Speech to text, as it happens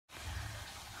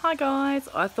Hi guys,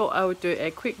 I thought I would do a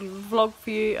quick vlog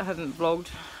for you. I haven't vlogged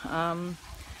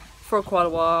for quite a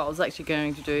while. I was actually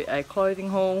going to do a clothing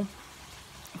haul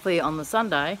for you on the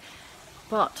Sunday,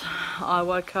 but I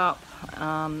woke up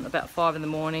about 5 in the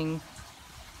morning,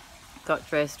 got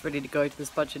dressed, ready to go to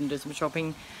this budget and do some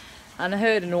shopping, and I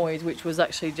heard a noise which was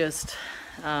actually just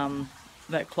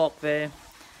that clock there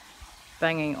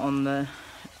banging on the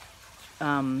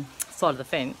side of the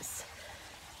fence,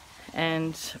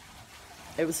 and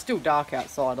it was still dark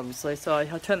outside obviously, so I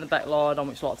turned the back light on,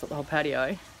 which lights up the whole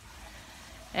patio,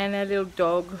 and our little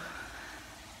dog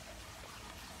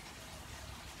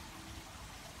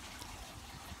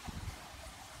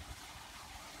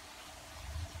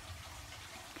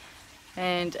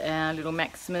and our little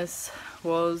Maximus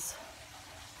was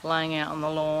laying out on the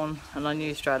lawn, and I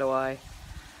knew straight away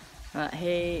that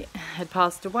he had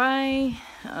passed away.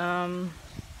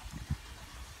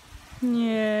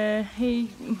 Yeah, he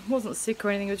wasn't sick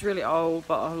or anything, he was really old,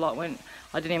 but when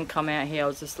I didn't even come out here, I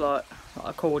was just like,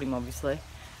 I called him obviously,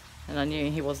 and I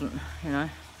knew he wasn't, you know,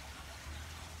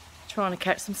 trying to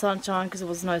catch some sunshine because there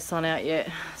was no sun out yet.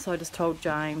 So I just told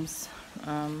James,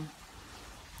 I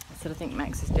said I think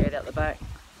Max is dead out the back.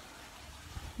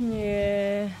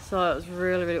 Yeah, so it was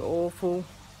really, really awful.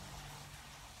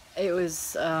 It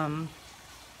was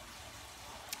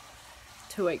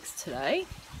 2 weeks today,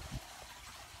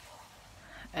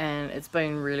 and it's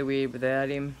been really weird without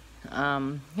him.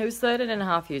 He was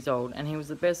 13.5 years old, and he was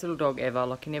the best little dog ever.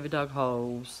 Like, he never dug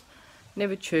holes,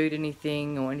 never chewed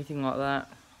anything or anything like that.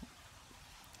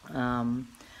 And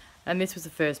this was the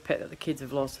first pet that the kids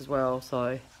have lost as well,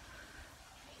 so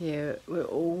yeah, we're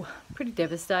all pretty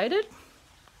devastated.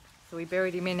 So we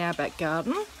buried him in our back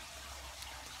garden,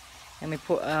 and we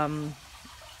put a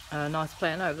nice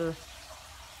plant over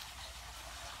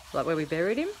like where we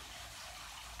buried him.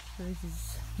 So this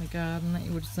is the garden that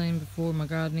you would have seen before in my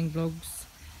gardening vlogs.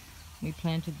 We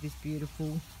planted this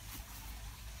beautiful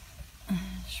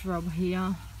shrub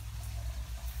here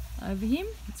over him.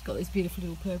 It's got these beautiful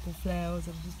little purple flowers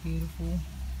that are just beautiful.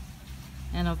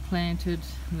 And I've planted,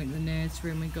 we went to the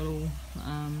nursery and we got all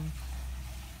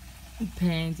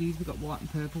pansies. We've got white and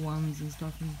purple ones and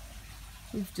stuff, and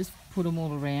we've just put them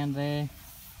all around there.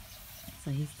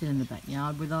 So he's still in the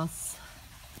backyard with us,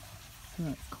 so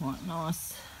that's quite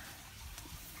nice.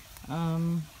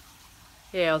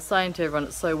 Yeah, I was saying to everyone,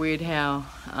 it's so weird how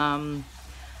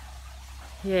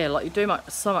yeah, like, you do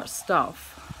so much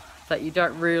stuff that you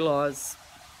don't realise.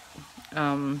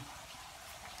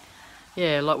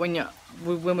 Yeah, like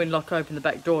when we like open the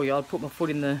back door, I'd put my foot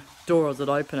in the door as I'd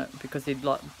open it because he'd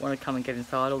like want to come and get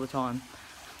inside all the time.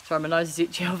 Sorry, my nose is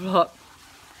itchy. I've like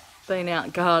been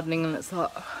out gardening and it's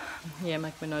like, yeah,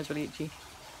 making my nose really itchy.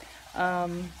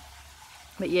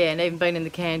 But yeah, and even been in the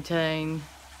canteen,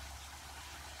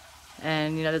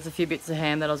 and you know, there's a few bits of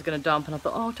ham that I was going to dump, and I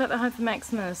thought, oh, I'll take that home for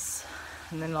Maximus,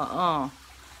 and then like, oh,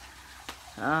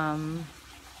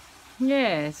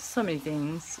 yeah, it's so many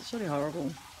things. It's really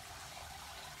horrible.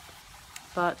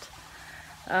 But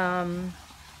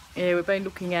yeah, we've been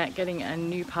looking at getting a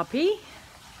new puppy.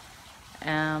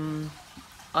 I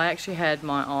actually had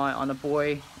my eye on a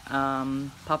boy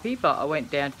puppy, but I went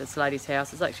down to this lady's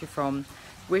house. It's actually from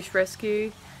Wish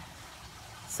Rescue.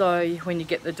 So when you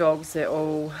get the dogs, they're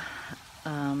all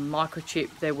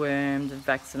microchipped, they're wormed and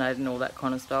vaccinated and all that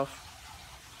kind of stuff.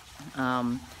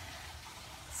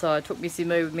 So I took Missy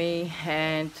Moo with me,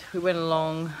 and we went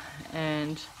along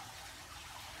and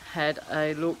had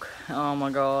a look. Oh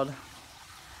my god,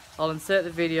 I'll insert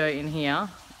the video in here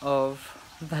of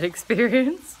that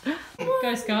experience.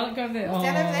 Go Scarlett, go over there. Oh,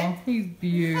 he's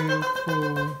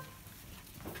beautiful.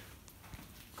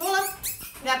 Call him.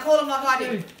 Now call him like I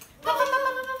do.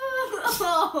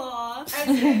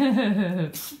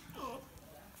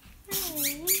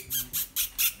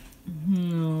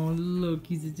 Oh, look,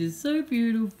 he's just so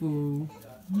beautiful.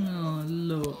 Oh,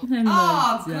 look. Hello,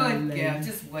 Oh, darling. good girl.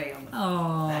 Just wait on the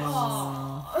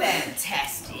Oh,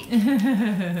 fantastic.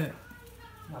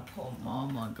 My poor oh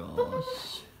my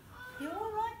gosh. You're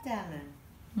all right, darling.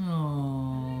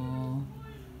 Oh.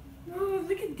 Oh,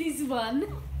 look at this one.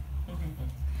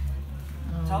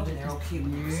 I told you they're all cute.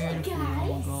 Beautiful.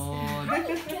 Guys. Oh my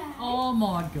god. Oh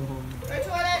my god. Go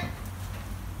toilet.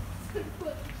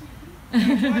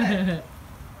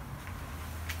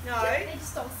 No. They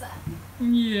just all sat.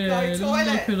 Yeah, Go toilet.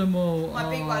 look at them all. My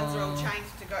big ones are all Oh.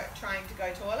 trained to go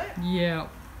toilet. Yeah.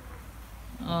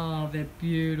 Oh, they're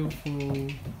beautiful.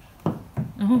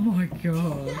 Oh my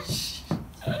gosh.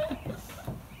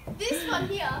 This one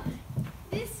here.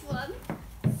 This one.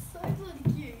 So bloody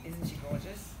cute. Isn't she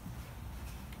gorgeous?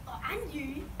 Oh, and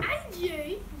you. And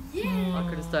you. Yeah. I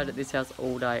could have stayed at this house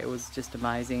all day. It was just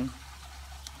amazing.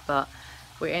 But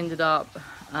we ended up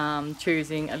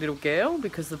choosing a little girl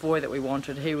because the boy that we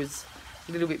wanted, he was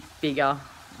a little bit bigger.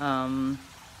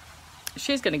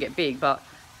 She's going to get big, but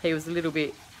he was a little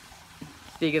bit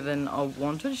bigger than I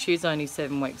wanted. She's only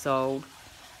 7 weeks old,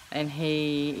 and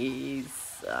he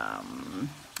is, I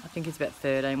think he's about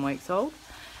 13 weeks old.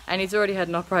 And he's already had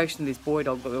an operation, this boy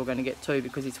dog that we were going to get too,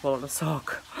 because he swallowed a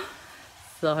sock.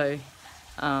 So,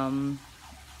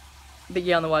 but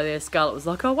yeah, on the way there, Scarlett was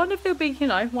like, I wonder if there'll be, you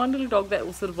know, one little dog that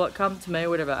will sort of like come to me or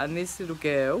whatever. And this little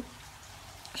girl,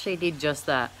 she did just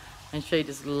that. And she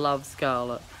just loves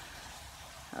Scarlett.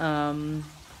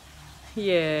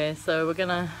 Yeah, so we're going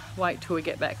to wait till we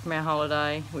get back from our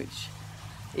holiday, which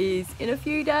is in a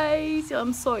few days.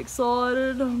 I'm so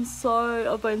excited.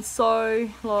 I've been so,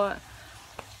 like,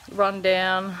 run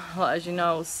down. Like, as you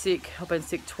know, I was sick. I've been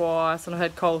sick twice and I've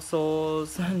had cold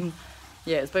sores, and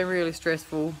yeah, it's been really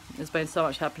stressful. There's been so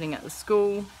much happening at the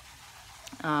school.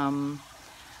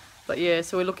 But yeah,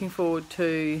 so we're looking forward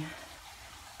to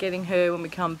getting her when we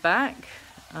come back.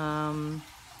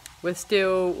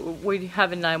 We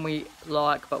have a name we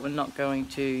like, but we're not going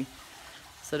to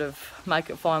sort of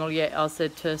make it final yet. I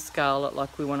said to Scarlett,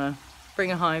 like, we want to bring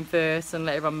her home first and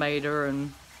let everyone meet her,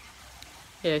 and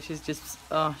yeah, she's just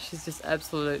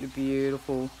absolutely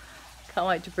beautiful. Can't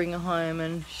wait to bring her home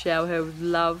and shower her with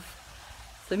love.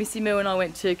 So Missy Moo and I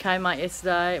went to Kmart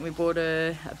yesterday, and we bought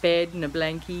her a bed and a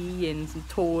blankie and some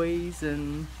toys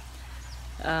and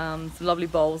some lovely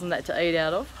bowls and that to eat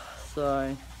out of.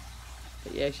 So,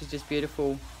 but yeah, she's just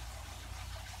beautiful.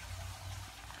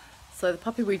 So the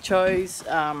puppy we chose,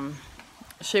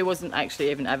 she wasn't actually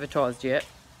even advertised yet,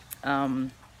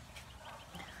 because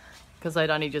they'd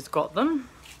only just got them.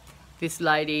 This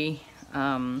lady,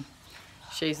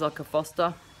 she's like a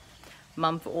foster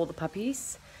mum for all the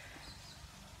puppies.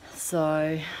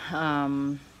 So,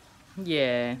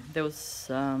 yeah, there was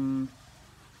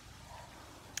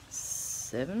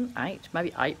 7, 8,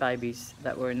 maybe 8 babies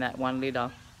that were in that one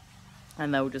litter.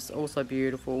 And they were just also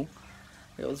beautiful.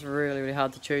 It was really, really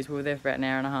hard to choose. We were there for about an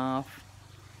hour and a half.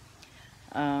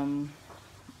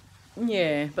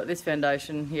 Yeah, but this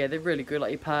foundation, yeah, they're really good.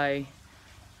 Like, you pay,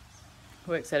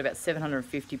 works out about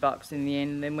 $750 in the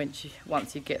end. And then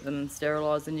once you get them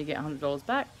sterilised, then you get $100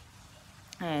 back.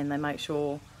 And they make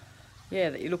sure, yeah,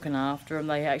 that you're looking after them.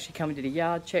 They actually come and did a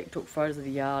yard check, took photos of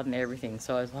the yard and everything.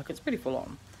 So it's like, it's pretty full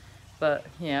on. But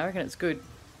yeah, I reckon it's good.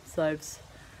 Saves,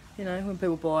 you know, when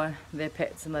people buy their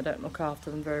pets and they don't look after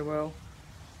them very well.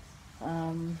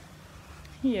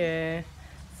 Yeah,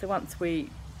 so once we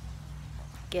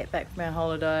get back from our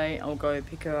holiday, I'll go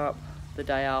pick her up the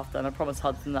day after, and I promised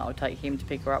Hudson that I'll take him to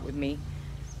pick her up with me,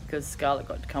 because Scarlett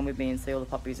got to come with me and see all the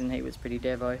puppies, and he was pretty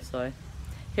devo, so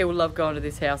he will love going to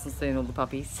this house and seeing all the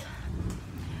puppies.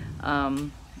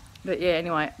 But yeah,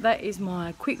 anyway, that is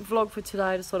my quick vlog for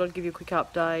today. Just thought I'd give you a quick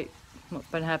update what's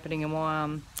been happening in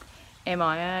my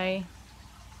MIA.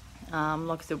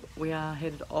 Like I said, we are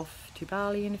headed off to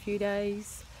Bali in a few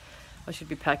days. I should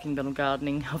be packing, but I'm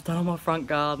gardening. I've done all my front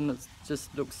garden. It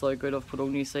just looks so good. I've put all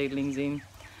new seedlings in.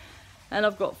 And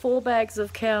I've got 4 bags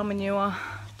of cow manure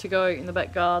to go in the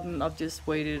back garden. I've just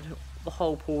weeded the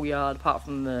whole pool yard, apart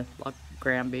from the like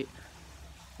ground bit.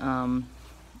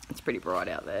 It's pretty bright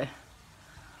out there.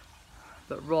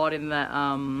 But right in that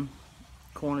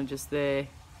corner just there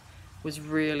was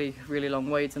really, really long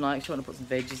weeds, and I actually want to put some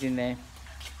veggies in there.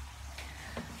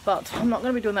 But I'm not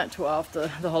going to be doing that till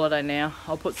after the holiday now.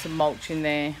 I'll put some mulch in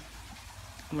there.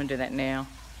 I'm going to do that now.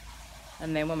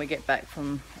 And then when we get back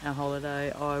from our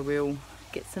holiday, I will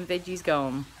get some veggies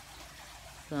going.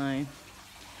 So,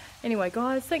 anyway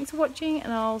guys, thanks for watching,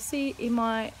 and I'll see you in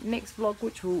my next vlog,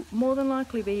 which will more than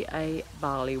likely be a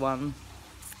Bali one.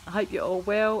 I hope you're all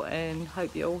well, and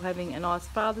hope you're all having a nice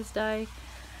Father's Day.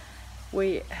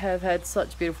 We have had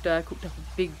such a beautiful day. I cooked up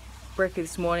a big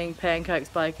breakfast this morning, pancakes,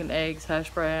 bacon, eggs, hash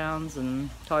browns and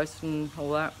toast and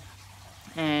all that,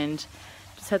 and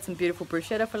just had some beautiful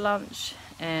bruschetta for lunch,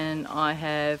 and I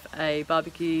have a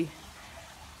barbecue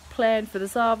planned for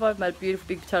this afternoon. I've made a beautiful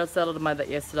big potato salad. I made that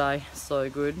yesterday, so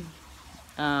good.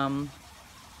 And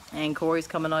Corey's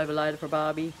coming over later for a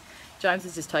barbie. James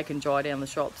has just taken Jai down the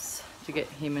shops to get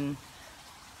him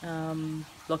and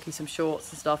Lockie some shorts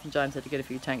and stuff, and James had to get a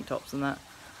few tank tops and that.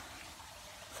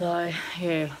 So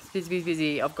yeah, it's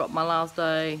busy. I've got my last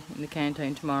day in the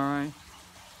canteen tomorrow,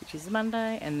 which is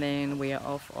Monday, and then we are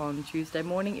off on Tuesday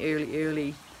morning,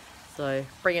 early. So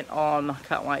bring it on. I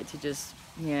can't wait to just,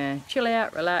 yeah, chill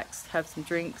out, relax, have some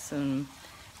drinks and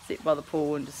sit by the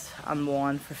pool and just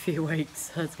unwind for a few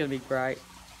weeks. So it's going to be great.